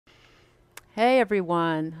Hey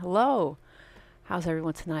everyone. Hello. How's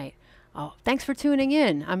everyone tonight? Oh, thanks for tuning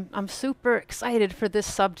in. I'm super excited for this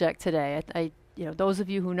subject today. Those of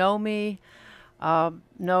you who know me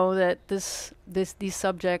know that these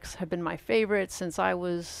subjects have been my favorite since I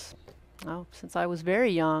was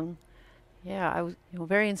very young. Yeah, I was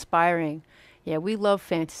very inspiring. Yeah, we love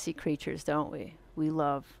fantasy creatures, don't we? We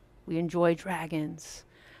enjoy dragons.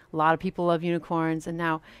 A lot of people love unicorns, and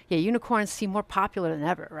now, yeah, unicorns seem more popular than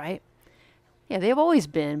ever, right? Yeah, they've always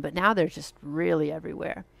been, but now they're just really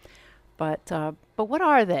everywhere. But what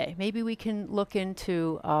are they? Maybe we can look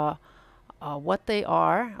into what they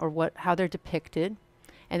are, or what how they're depicted,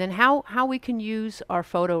 and then how we can use our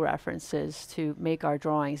photo references to make our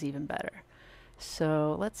drawings even better.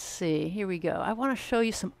 So let's see. Here we go. I want to show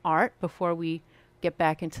you some art before we get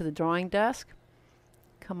back into the drawing desk.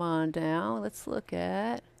 Come on down. Let's look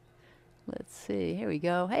at. Let's see. Here we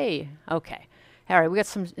go. Hey. Okay. All right. We got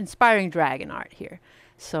some inspiring dragon art here.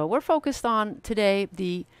 So we're focused on today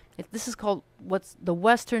this is called what's the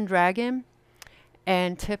Western dragon,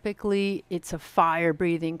 and typically it's a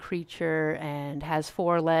fire-breathing creature and has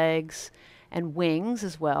four legs and wings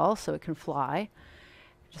as well, so it can fly.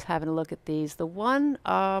 Just having a look at these. The one,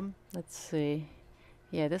 let's see.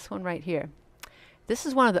 Yeah, this one right here. This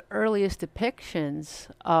is one of the earliest depictions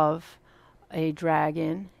of a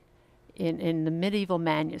dragon in the medieval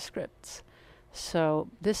manuscripts. So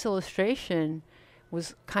this illustration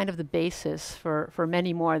was kind of the basis for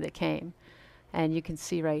many more that came. And you can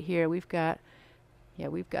see right here, we've got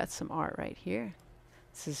some art right here.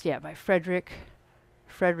 This is, yeah, by Frederick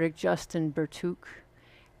Justin Bertouch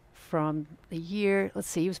from the year, let's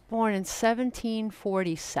see, he was born in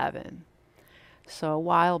 1747. So a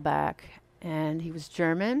while back. And he was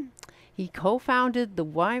German. He co-founded the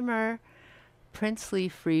Weimar Princely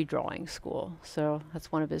Free Drawing School. So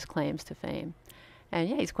that's one of his claims to fame. And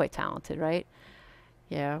yeah, he's quite talented, right?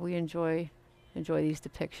 Yeah, we enjoy these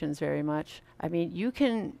depictions very much. I mean, you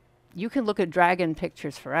can look at dragon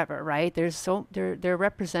pictures forever, right? They're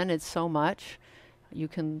represented so much. You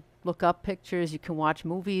can look up pictures, you can watch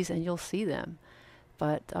movies, and you'll see them.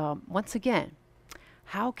 But once again,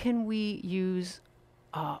 how can we use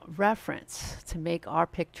reference to make our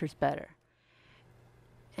pictures better?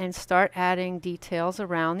 And start adding details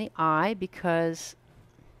around the eye because,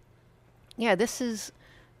 yeah, this is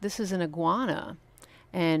an iguana,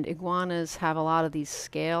 and iguanas have a lot of these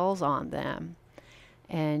scales on them,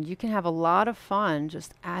 and you can have a lot of fun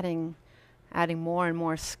just adding more and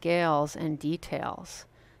more scales and details.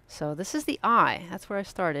 So this is the eye. That's where I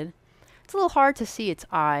started. It's a little hard to see its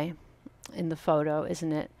eye in the photo,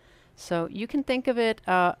 isn't it? So you can think of it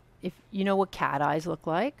if you know what cat eyes look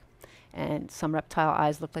like, and some reptile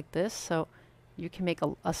eyes look like this. So you can make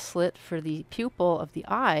a slit for the pupil of the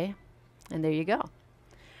eye, and there you go.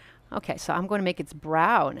 Okay, so I'm going to make its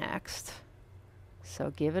brow next.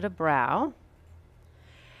 So give it a brow.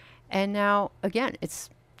 And now, again, it's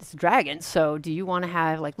a dragon, so do you want to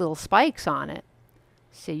have like little spikes on it?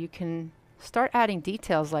 So you can start adding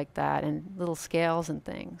details like that and little scales and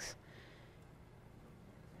things.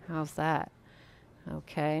 How's that?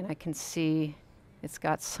 Okay, and I can see it's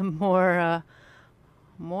got some more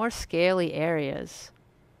scaly areas.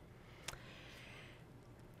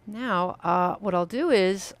 Now, what I'll do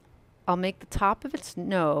is I'll make the top of its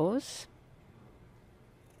nose,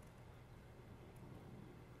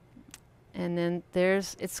 and then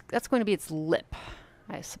that's going to be its lip,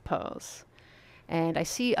 I suppose. And I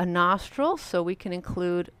see a nostril, so we can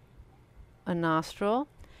include a nostril.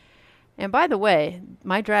 And by the way,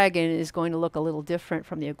 my dragon is going to look a little different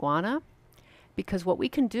from the iguana, because what we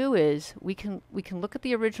can do is we can look at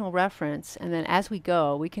the original reference, and then as we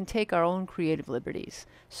go, we can take our own creative liberties.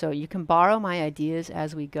 So you can borrow my ideas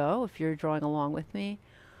as we go if you're drawing along with me,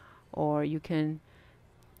 or you can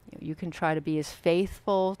try to be as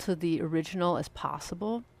faithful to the original as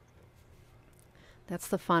possible. That's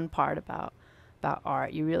the fun part about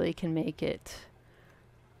art. You really can make it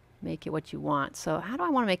what you want. So how do I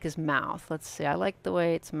want to make his mouth? Let's see. I like the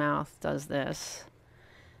way its mouth does this.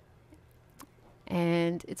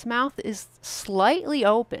 And its mouth is slightly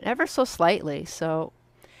open, ever so slightly. So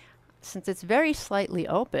since it's very slightly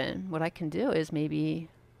open, what I can do is maybe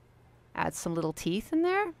add some little teeth in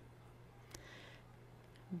there.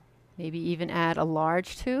 Maybe even add a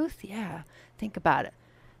large tooth. Yeah, think about it.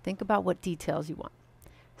 Think about what details you want.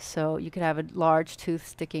 So you could have a large tooth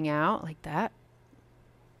sticking out like that.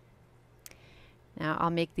 Now I'll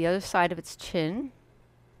make the other side of its chin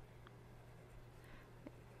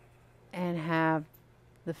and have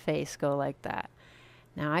the face go like that.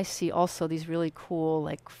 Now I see also these really cool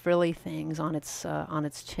like frilly things on its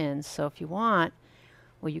chin. So if you want,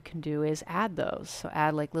 what you can do is add those. So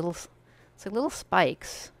add like little, it's like little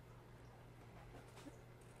spikes.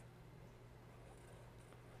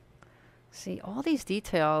 See, all these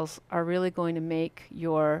details are really going to make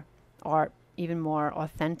your art even more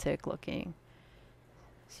authentic looking.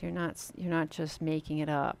 So you're not just making it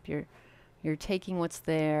up. You're taking what's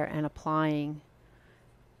there and applying.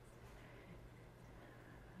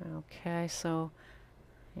 Okay, so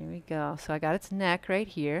here we go. So I got its neck right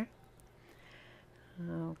here.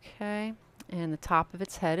 Okay, and the top of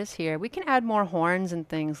its head is here. We can add more horns and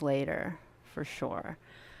things later, for sure.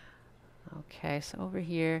 Okay, so over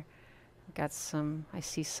here, got some, I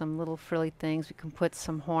see some little frilly things. We can put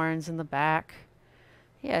some horns in the back.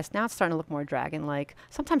 Yes, now it's starting to look more dragon-like.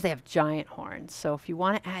 Sometimes they have giant horns, so if you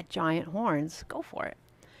want to add giant horns, go for it.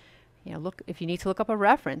 You know, look, if you need to look up a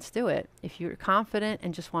reference, do it. If you're confident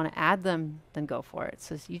and just want to add them, then go for it.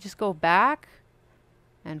 So you just go back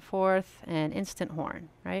and forth and instant horn,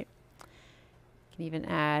 right? You can even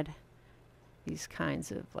add these kinds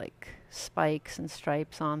of like spikes and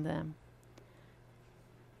stripes on them.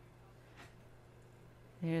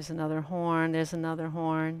 There's another horn, there's another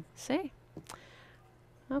horn. See?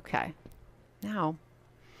 Okay. Now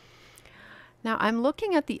I'm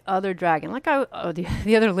looking at the other dragon, like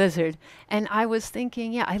the other lizard, and I was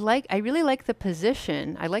thinking, yeah, I really like the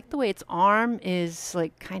position. I like the way its arm is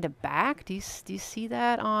like kind of back. Do you see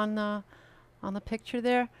that on the picture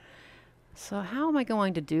there? So how am I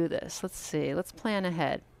going to do this? Let's see. Let's plan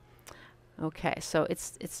ahead. Okay, so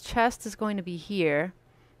its chest is going to be here,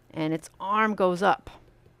 and its arm goes up.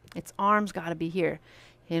 Its arm's got to be here.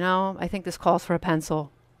 You know, I think this calls for a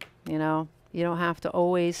pencil. You know, you don't have to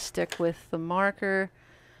always stick with the marker.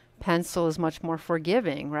 Pencil is much more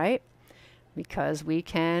forgiving, right? Because we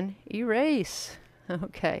can erase.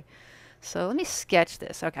 Okay, so let me sketch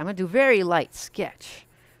this. Okay, I'm going to do very light sketch.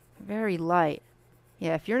 Very light.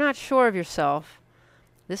 Yeah, if you're not sure of yourself,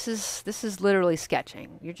 this is literally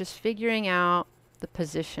sketching. You're just figuring out the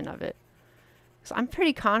position of it. So I'm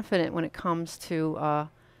pretty confident when it comes to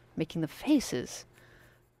making the faces.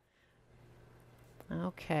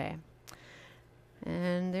 Okay.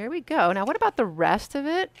 And there we go. Now what about the rest of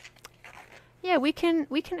it? Yeah, we can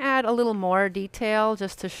add a little more detail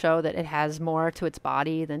just to show that it has more to its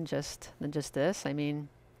body than just this. I mean,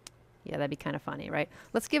 yeah, that'd be kind of funny, right?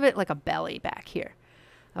 Let's give it like a belly back here.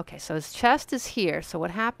 Okay, so his chest is here. So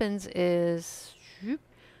what happens is,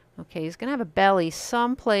 okay, he's gonna have a belly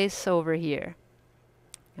someplace over here.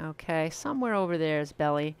 Okay, somewhere over there is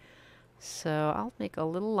belly. So I'll make a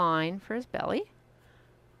little line for his belly.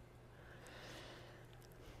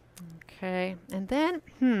 Okay, and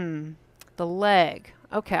then, the leg.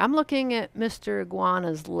 Okay, I'm looking at Mr.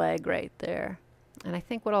 Iguana's leg right there. And I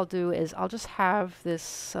think what I'll do is I'll just have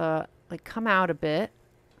this like come out a bit.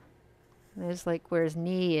 There's like where his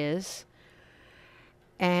knee is.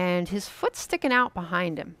 And his foot's sticking out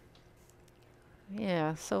behind him.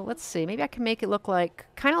 Yeah, so let's see. Maybe I can make it look like,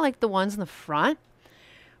 kind of like the ones in the front.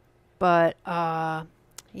 But,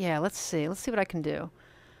 yeah, let's see. Let's see what I can do.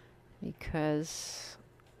 Because,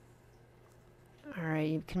 all right,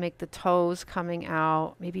 you can make the toes coming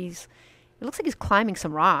out. Maybe it looks like he's climbing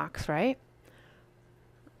some rocks, right?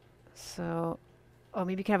 So, oh,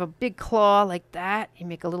 maybe you can have a big claw like that. You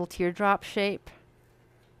make a little teardrop shape.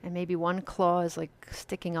 And maybe one claw is like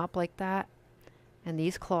sticking up like that. And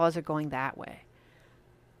these claws are going that way.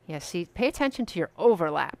 Yeah, see, pay attention to your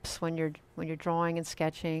overlaps when you're drawing and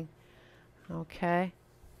sketching. Okay.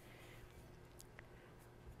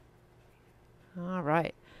 All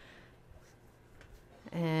right.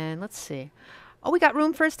 And let's see. Oh, we got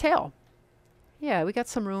room for his tail. Yeah, we got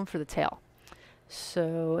some room for the tail.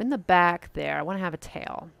 So in the back there, I want to have a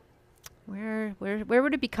tail. Where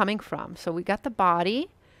would it be coming from? So we got the body.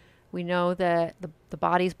 We know that the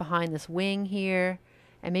body's behind this wing here.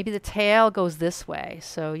 And maybe the tail goes this way.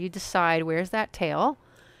 So you decide where's that tail.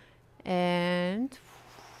 And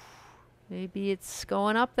maybe it's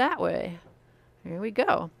going up that way. There we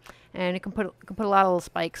go. And you can put a lot of little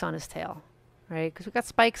spikes on his tail, right? Because we've got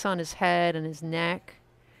spikes on his head and his neck.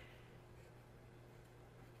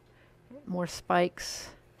 More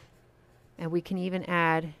spikes. And we can even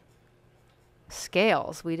add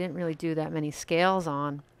scales. We didn't really do that many scales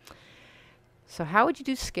on. So how would you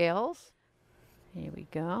do scales? Here we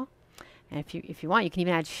go. And if you want, you can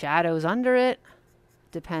even add shadows under it.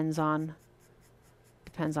 Depends on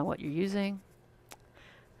what you're using.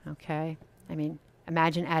 Okay. I mean,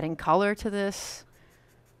 imagine adding color to this.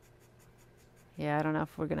 Yeah, I don't know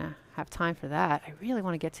if we're gonna have time for that. I really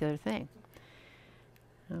want to get to the other thing.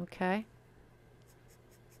 Okay.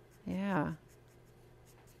 Yeah.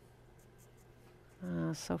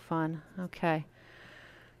 So fun. Okay.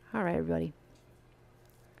 All right, everybody.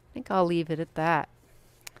 I think I'll leave it at that.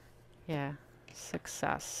 Yeah,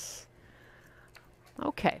 success.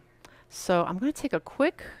 Okay, so I'm going to take a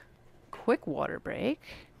quick water break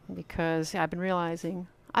because I've been realizing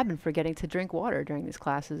I've been forgetting to drink water during these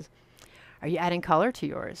classes. Are you adding color to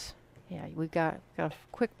yours? Yeah, we've got a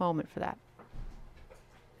quick moment for that.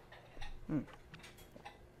 Mm.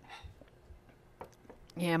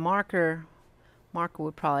 Yeah, marker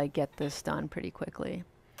would probably get this done pretty quickly.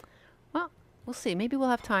 Well, we'll see. Maybe we'll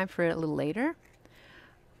have time for it a little later.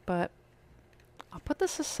 But I'll put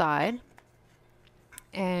this aside,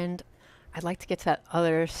 and I'd like to get to that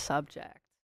other subject.